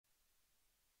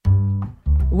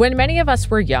When many of us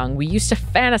were young, we used to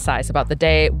fantasize about the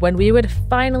day when we would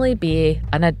finally be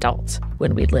an adult,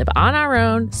 when we'd live on our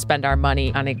own, spend our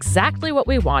money on exactly what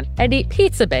we want, and eat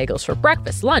pizza bagels for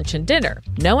breakfast, lunch, and dinner.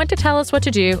 No one to tell us what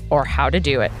to do or how to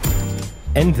do it.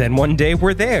 And then one day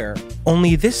we're there,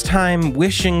 only this time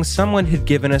wishing someone had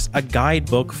given us a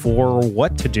guidebook for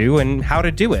what to do and how to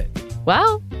do it.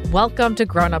 Well, welcome to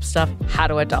Grown Up Stuff, How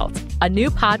to Adult, a new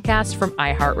podcast from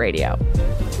iHeartRadio.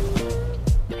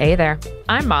 Hey there,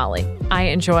 I'm Molly. I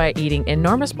enjoy eating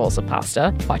enormous bowls of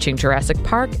pasta, watching Jurassic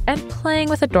Park, and playing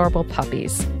with adorable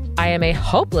puppies. I am a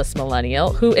hopeless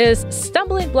millennial who is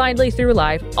stumbling blindly through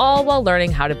life, all while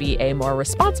learning how to be a more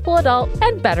responsible adult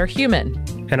and better human.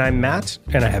 And I'm Matt,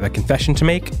 and I have a confession to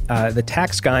make. The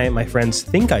tax guy my friends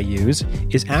think I use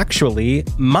is actually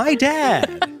my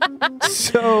dad.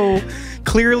 So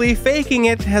clearly faking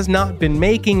it has not been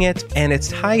making it, and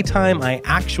it's high time I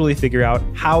actually figure out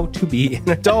how to be an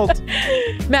adult.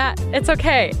 Matt, it's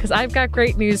okay, because I've got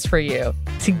great news for you.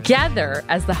 Together,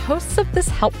 as the hosts of this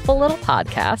helpful little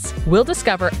podcast, we'll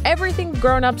discover everything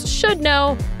grown-ups should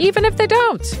know, even if they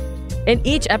don't. In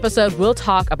each episode, we'll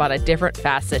talk about a different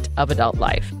facet of adult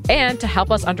life. And to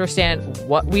help us understand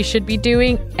what we should be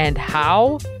doing and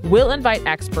how, we'll invite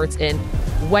experts in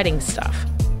wedding stuff.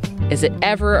 Is it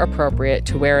ever appropriate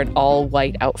to wear an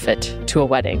all-white outfit to a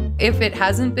wedding? If it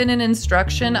hasn't been an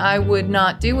instruction, I would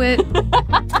not do it.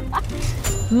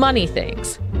 Money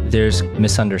things. There's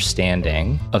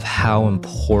misunderstanding of how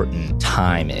important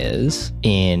time is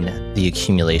in the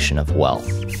accumulation of wealth.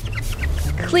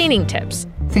 Cleaning tips.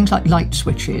 Things like light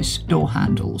switches, door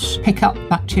handles, pick up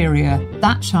bacteria.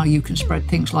 That's how you can spread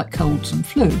things like colds and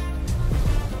flu.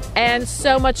 And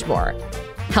so much more.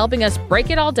 Helping us break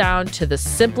it all down to the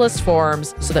simplest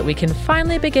forms so that we can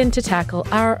finally begin to tackle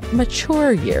our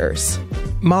mature years.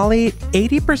 Molly,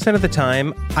 80% of the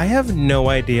time, I have no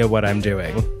idea what I'm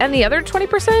doing. And the other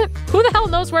 20%? Who the hell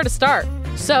knows where to start?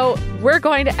 So we're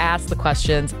going to ask the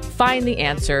questions, find the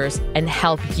answers, and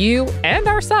help you and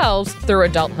ourselves through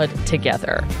adulthood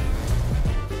together.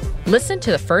 Listen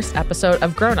to the first episode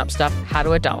of Grown Up Stuff, How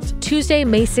to Adult, Tuesday,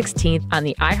 May 16th on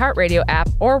the iHeartRadio app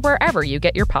or wherever you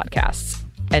get your podcasts.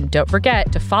 And don't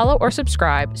forget to follow or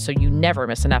subscribe so you never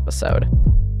miss an episode.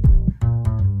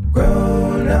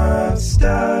 Grown Up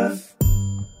Stuff.